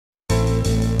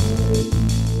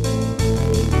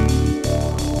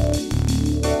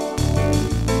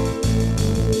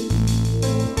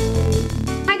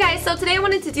today I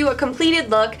wanted to do a completed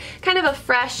look, kind of a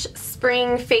fresh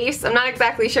spring face. I'm not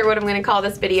exactly sure what I'm going to call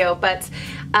this video, but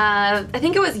I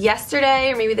think it was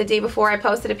yesterday or maybe the day before I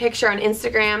posted a picture on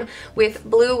Instagram with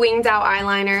blue winged out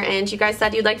eyeliner, and you guys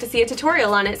said you'd like to see a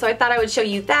tutorial on it, so I thought I would show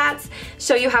you that,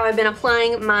 show you how I've been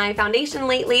applying my foundation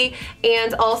lately,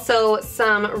 and also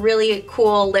some really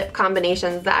cool lip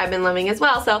combinations that I've been loving as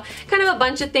well. So kind of a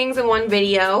bunch of things in one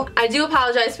video. I do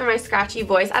apologize for my scratchy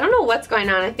voice. I don't know what's going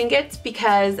on. I think it's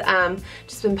because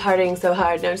just been partying so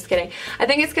hard. No, just kidding. I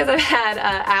think it's because I've had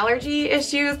allergy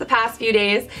issues the past few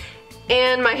days,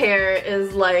 and my hair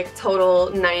is like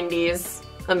total 90s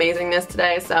amazingness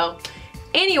today. So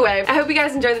anyway, I hope you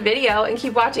guys enjoy the video and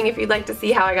keep watching if you'd like to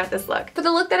see how I got this look. For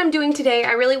the look that I'm doing today,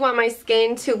 I really want my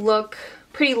skin to look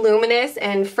pretty luminous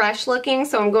and fresh looking,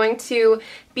 so I'm going to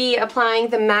be applying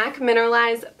the MAC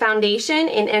Mineralize Foundation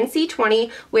in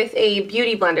NC20 with a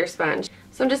Beauty Blender sponge.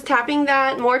 So I'm just tapping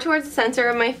that more towards the center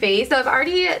of my face. So I've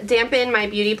already dampened my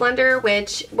Beauty Blender,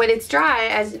 which when it's dry,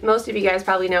 as most of you guys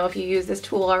probably know if you use this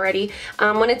tool already,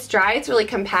 when it's dry it's really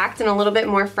compact and a little bit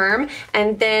more firm,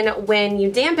 and then when you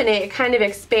dampen it, it kind of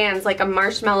expands like a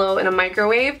marshmallow in a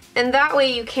microwave, and that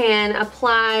way you can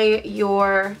apply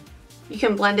you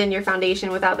can blend in your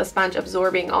foundation without the sponge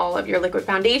absorbing all of your liquid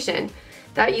foundation.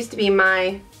 That used to be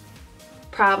my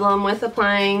problem with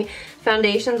applying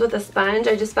foundations with a sponge.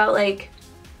 I just felt like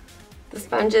the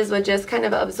sponges would just kind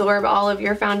of absorb all of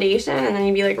your foundation, and then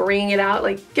you'd be like wringing it out,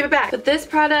 like give it back. But this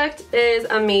product is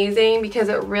amazing because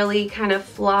it really kind of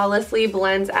flawlessly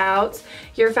blends out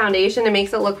your foundation. It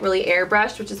makes it look really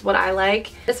airbrushed, which is what I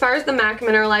like. As far as the MAC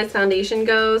Mineralized Foundation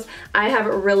goes, I have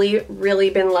really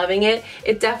been loving it.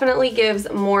 It definitely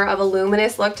gives more of a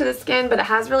luminous look to the skin, but it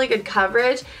has really good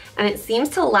coverage, and it seems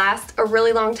to last a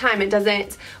really long time. It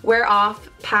doesn't wear off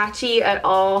patchy at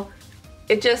all.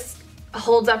 It just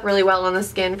holds up really well on the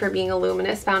skin for being a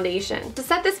luminous foundation. To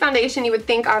set this foundation, you would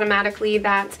think automatically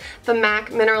that the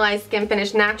MAC Mineralized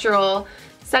Skinfinish Natural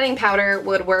Setting Powder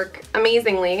would work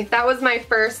amazingly. That was my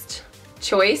first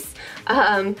choice,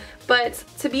 but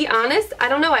to be honest, I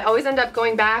don't know, I always end up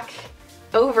going back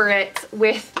over it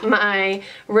with my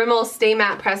Rimmel Stay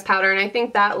Matte Press Powder, and I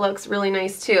think that looks really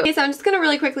nice too. Okay, so I'm just going to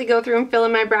really quickly go through and fill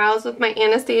in my brows with my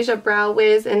Anastasia Brow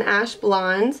Wiz in Ash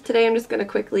Blonde. Today I'm just going to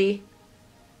quickly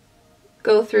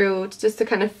go through just to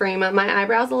kind of frame up my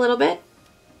eyebrows a little bit.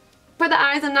 For the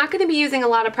eyes, I'm not going to be using a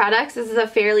lot of products. This is a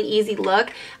fairly easy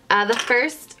look. The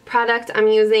first product I'm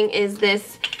using is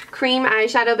this cream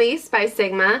eyeshadow base by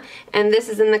Sigma, and this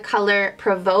is in the color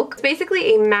Provoke. It's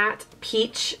basically a matte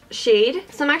peach shade.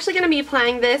 So I'm actually going to be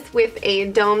applying this with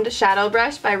a domed shadow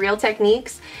brush by Real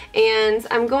Techniques, and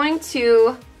I'm going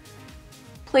to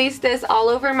place this all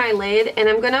over my lid, and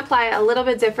I'm going to apply it a little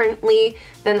bit differently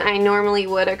than I normally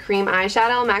would a cream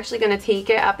eyeshadow. I'm actually going to take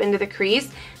it up into the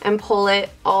crease and pull it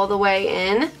all the way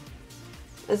in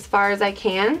as far as I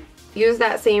can. Use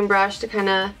that same brush to kind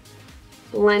of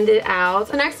blend it out.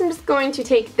 So next I'm just going to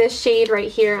take this shade right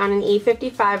here on an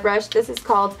E55 brush. This is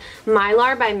called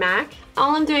Mylar by MAC.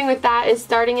 All I'm doing with that is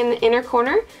starting in the inner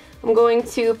corner. I'm going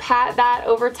to pat that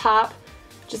over top,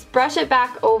 just brush it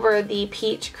back over the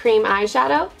peach cream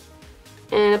eyeshadow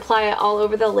and apply it all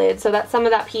over the lid so that some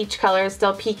of that peach color is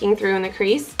still peeking through in the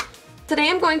crease. Today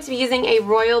I'm going to be using a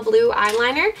royal blue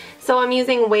eyeliner. So I'm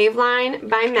using Waveline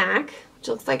by MAC, which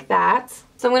looks like that.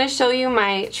 So I'm going to show you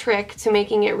my trick to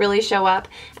making it really show up,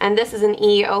 and this is an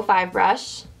E05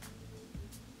 brush.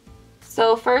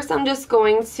 So first I'm not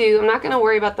going to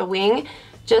worry about the wing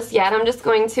just yet. I'm just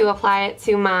going to apply it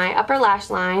to my upper lash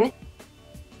line.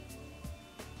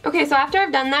 Okay, so after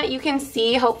I've done that, you can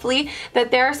see, hopefully,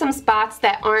 that there are some spots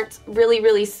that aren't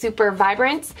really super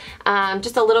vibrant,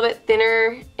 just a little bit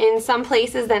thinner in some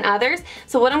places than others.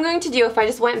 So what I'm going to do, if I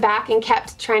just went back and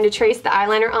kept trying to trace the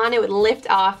eyeliner on, it would lift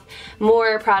off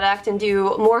more product and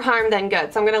do more harm than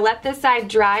good. So I'm going to let this side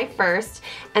dry first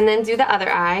and then do the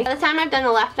other eye. By the time I've done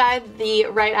the left eye, the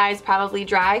right eye is probably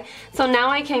dry. So now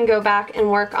I can go back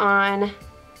and work on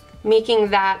making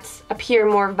that appear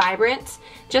more vibrant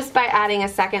just by adding a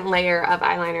second layer of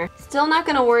eyeliner. Still not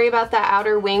going to worry about that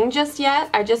outer wing just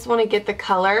yet. I just want to get the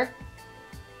color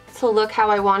to look how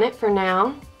I want it for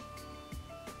now.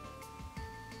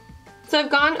 So I've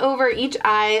gone over each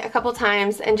eye a couple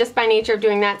times, and just by nature of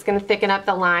doing that, it's going to thicken up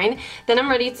the line. Then I'm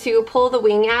ready to pull the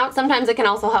wing out. Sometimes it can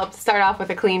also help to start off with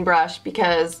a clean brush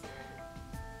because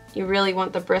you really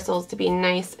want the bristles to be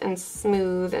nice and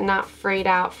smooth and not frayed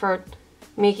out for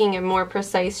making a more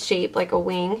precise shape like a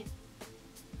wing.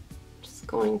 Just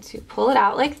going to pull it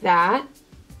out like that.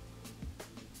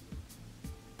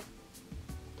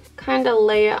 Kind of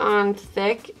lay it on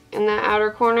thick in that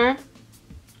outer corner.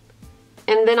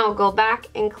 and then I'll go back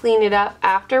and clean it up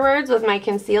afterwards with my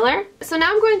concealer. So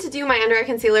now I'm going to do my under eye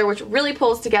concealer, which really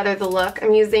pulls together the look.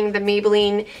 I'm using the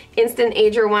Maybelline Instant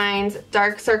Age Rewind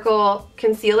Dark Circle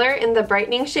Concealer in the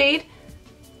Brightening shade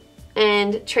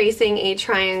and tracing a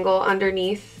triangle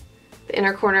underneath the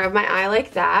inner corner of my eye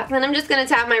like that. And then I'm just going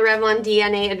to tap my Revlon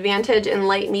DNA Advantage in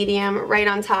light medium right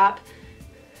on top.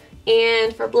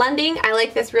 And for blending, I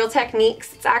like this Real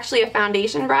Techniques. It's actually a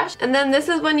foundation brush. And then this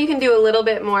is when you can do a little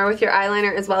bit more with your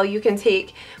eyeliner as well. You can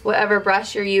take whatever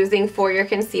brush you're using for your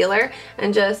concealer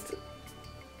and just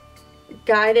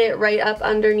guide it right up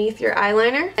underneath your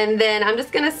eyeliner. And then I'm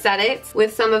just gonna set it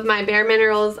with some of my Bare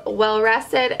Minerals Well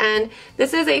Rested. And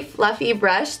this is a fluffy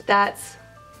brush that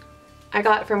I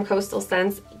got from Coastal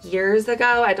Scents years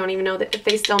ago. I don't even know if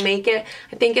they still make it.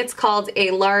 I think it's called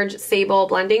a large sable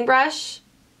blending brush.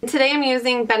 Today I'm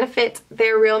using Benefit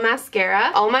Their Real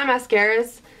Mascara. All my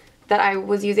mascaras that I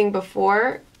was using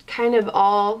before, kind of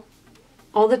all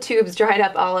the tubes dried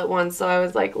up all at once, so I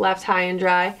was like left high and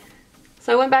dry.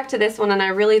 So I went back to this one and I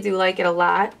really do like it a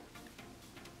lot.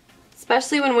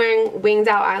 Especially when wearing winged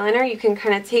out eyeliner, you can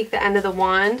kind of take the end of the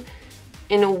wand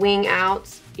and wing out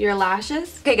your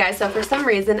lashes. Okay guys, so for some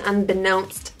reason,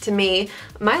 unbeknownst to me,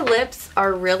 my lips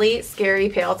are really scary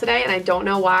pale today and I don't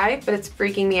know why, but it's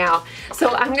freaking me out.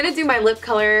 So I'm gonna do my lip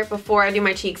color before I do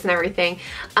my cheeks and everything.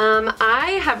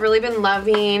 I have really been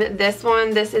loving this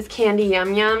one. This is Candy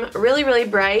Yum Yum, really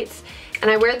bright, and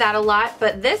I wear that a lot,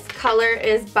 but this color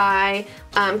is by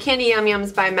Candy Yum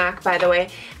Yum's by MAC, by the way,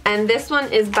 and this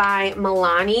one is by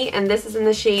Milani, and this is in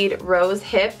the shade Rose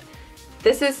Hip.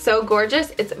 This is so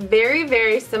gorgeous. It's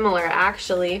very similar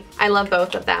actually. I love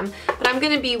both of them. But I'm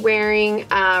going to be wearing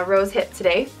Rose Hip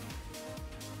today.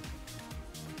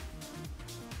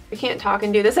 I can't talk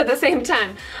and do this at the same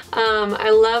time.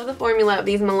 I love the formula of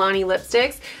these Milani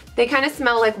lipsticks. They kind of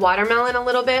smell like watermelon a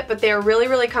little bit, but they're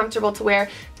really comfortable to wear.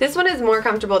 This one is more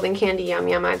comfortable than Candy Yum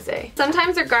Yum, I'd say.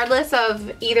 Sometimes regardless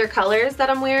of either colors that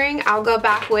I'm wearing, I'll go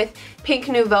back with Pink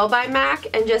Nouveau by MAC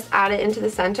and just add it into the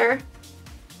center.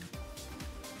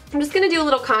 I'm just going to do a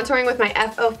little contouring with my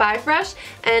F05 brush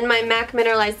and my MAC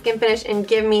Mineralize Skinfinish and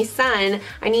Give Me Sun.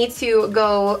 I need to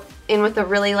go in with a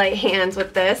really light hand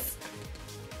with this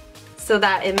so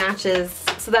that it matches,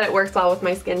 so that it works well with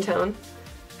my skin tone.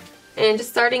 And just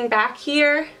starting back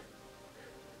here,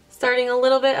 starting a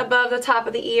little bit above the top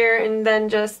of the ear and then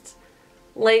just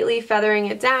lightly feathering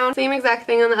it down. Same exact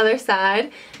thing on the other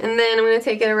side. And then I'm going to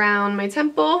take it around my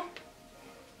temple,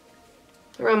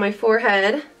 around my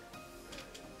forehead.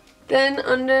 Then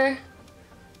under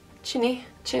chinny,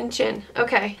 chin.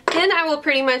 Okay. Then I will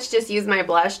pretty much just use my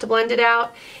blush to blend it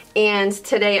out. And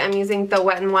today I'm using the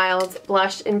Wet n Wild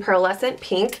blush in Pearlescent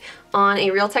Pink on a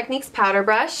Real Techniques powder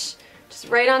brush. Just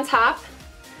right on top.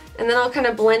 And then I'll kind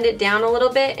of blend it down a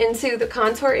little bit into the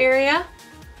contour area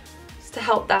just to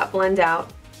help that blend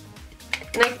out.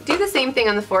 And I do the same thing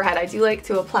on the forehead. I do like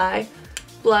to apply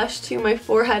blush to my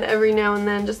forehead every now and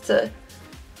then just to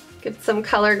get some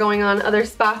color going on other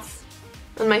spots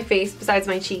on my face besides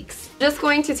my cheeks. Just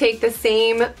going to take the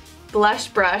same blush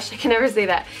brush, I can never say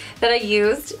that I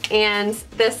used, and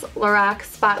this Lorac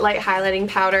Spotlight Highlighting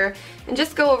powder and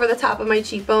just go over the top of my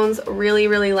cheekbones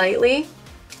really lightly.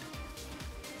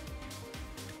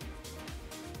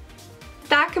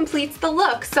 That completes the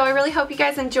look. So I really hope you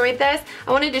guys enjoyed this.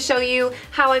 I wanted to show you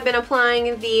how I've been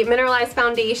applying the Mineralized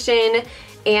foundation,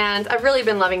 and I've really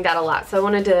been loving that a lot. So I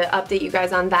wanted to update you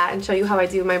guys on that and show you how I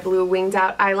do my blue winged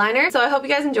out eyeliner. So I hope you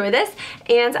guys enjoy this,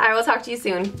 and I will talk to you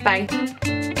soon.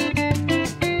 Bye.